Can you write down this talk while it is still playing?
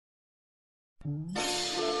I'm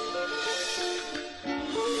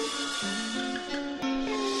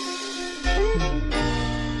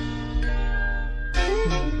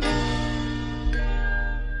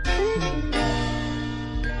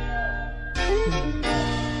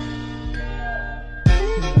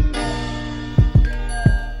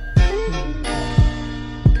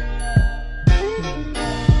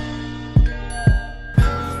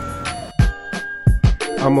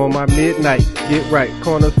on my midnight, get right,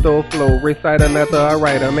 corner store flow, recite them after I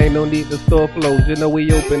write them, ain't no need to store flows, you know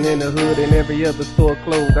we open in the hood and every other store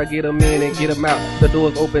closed, I get them in and get them out, the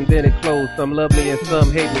doors open then it closed, some love me and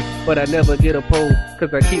some hate me, but I never get opposed,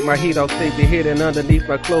 cause I keep my heat off safety hidden underneath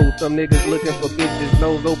my clothes, some niggas looking for bitches,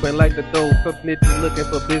 nose open like the door, some snitches looking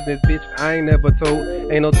for business, bitch, I ain't never told,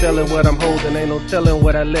 ain't no telling what I'm holding, ain't no telling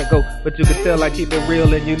what I let go, but you can tell I keep it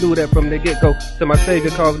real and you knew that from the get-go, till my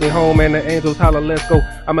savior calls me home and the angels holler let's go.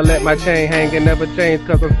 I'ma let my chain hang and never change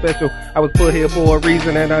cause I'm special. I was put here for a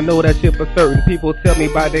reason and I know that shit for certain. People tell me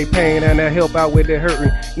about their pain and I help out with their hurting.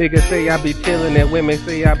 Niggas say I be chillin' and women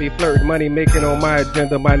say I be flirting. Money making on my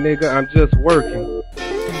agenda, my nigga, I'm just working.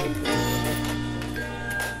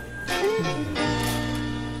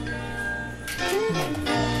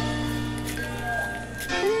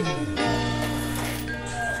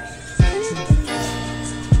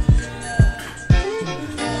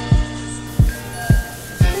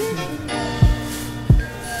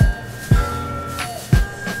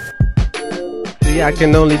 See, I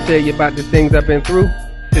can only tell you about the things I've been through,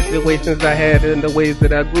 situations I had and the ways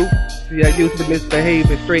that I grew. See, I used to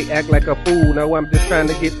misbehave and straight act like a fool. Now I'm just trying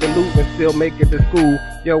to get the loot and still make it to school.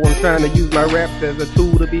 Yo, I'm trying to use my raps as a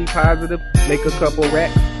tool to be positive. Make a couple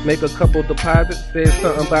racks, make a couple deposits. Said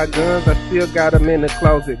something about guns, I still got them in the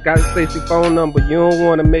closet. Got a Stacy phone number, you don't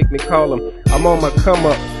want to make me call them. I'm on my come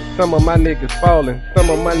up. Some of my niggas falling, some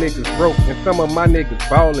of my niggas broke, and some of my niggas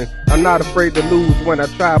ballin'. I'm not afraid to lose when I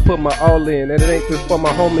try to put my all in. And it ain't just for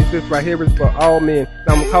my homies, this right here is for all men.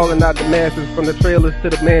 Now I'm calling out the masses, from the trailers to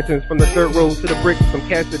the mansions, from the dirt roads to the bricks, from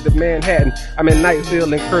Castle to Manhattan. I'm in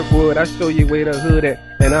Knightsville and Kirkwood, I show you where the hood at.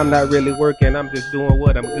 And I'm not really working, I'm just doing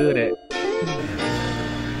what I'm good at.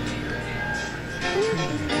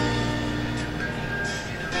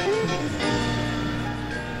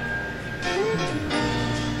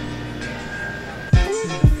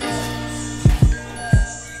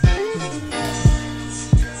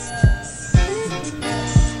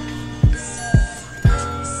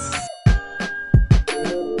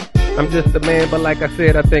 I'm just a man, but like I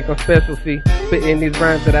said, I think I'm special, see. Spitting these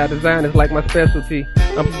rhymes that I design is like my specialty.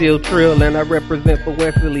 I'm still Trill and I represent for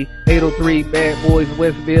Wesley. 803, Bad Boys,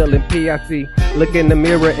 Westville and PIC. Look in the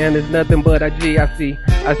mirror and it's nothing but a GIC.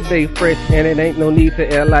 I stay fresh and it ain't no need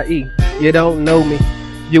to LIE. You don't know me,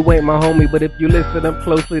 you ain't my homie, but if you listen up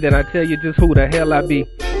closely, then I tell you just who the hell I be.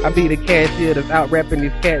 I be the cashier that's out rapping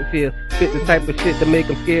these cats here. Spit the type of shit to make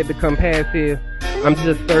them scared to come past here. I'm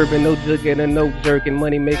just serving, no jugging and no jerking.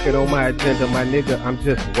 Money making on my agenda, my nigga, I'm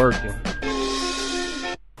just working.